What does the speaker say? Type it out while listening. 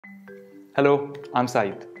Hello, I'm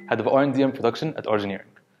Saeed, Head of R&D and Production at RGenering.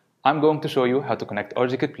 I'm going to show you how to connect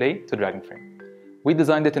RGKit Play to Dragonframe. We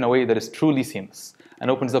designed it in a way that is truly seamless and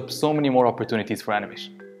opens up so many more opportunities for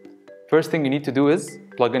animation. First thing you need to do is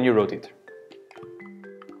plug in your rotator.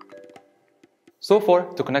 So far,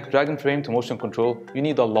 to connect Dragonframe to motion control, you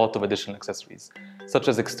need a lot of additional accessories, such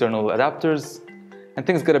as external adapters, and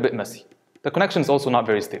things get a bit messy. The connection is also not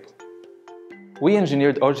very stable. We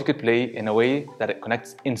engineered RGKit Play in a way that it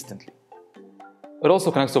connects instantly. It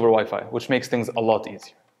also connects over Wi-Fi, which makes things a lot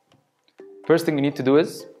easier. First thing you need to do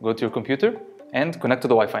is go to your computer and connect to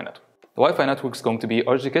the Wi-Fi network. The Wi-Fi network is going to be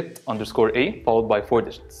RGKit_A followed by 4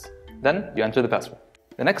 digits. Then you enter the password.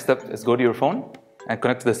 The next step is go to your phone and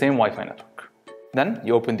connect to the same Wi-Fi network. Then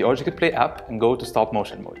you open the RGKit Play app and go to stop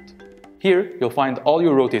motion mode. Here you'll find all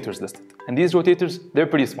your rotators listed. And these rotators, they're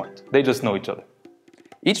pretty smart. They just know each other.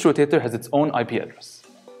 Each rotator has its own IP address.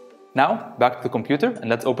 Now, back to the computer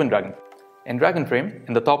and let's open Dragonframe. In Dragonframe,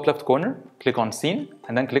 in the top left corner, click on Scene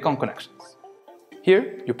and then click on Connections.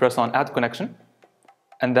 Here, you press on Add Connection,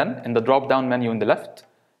 and then in the drop-down menu on the left,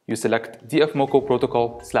 you select DFMOCO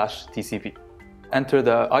Protocol/TCP. Enter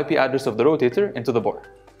the IP address of the rotator into the board,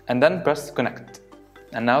 and then press Connect.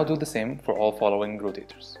 And now do the same for all following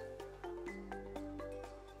rotators.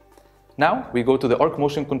 Now, we go to the Arc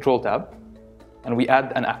Motion Control tab, and we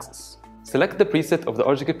add an axis. Select the preset of the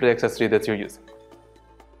RGKit Play accessory that you're using.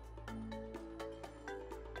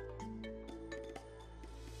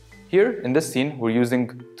 Here, in this scene, we're using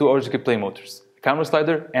 2 RGKit Play motors, a camera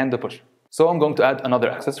slider and a pusher. So I'm going to add another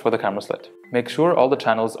axis for the camera slider. Make sure all the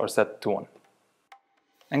channels are set to 1.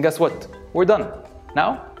 And guess what? We're done!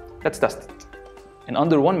 Now, let's test it. In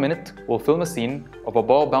under 1 minute, we'll film a scene of a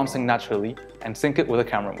ball bouncing naturally and sync it with a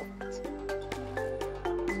camera movement.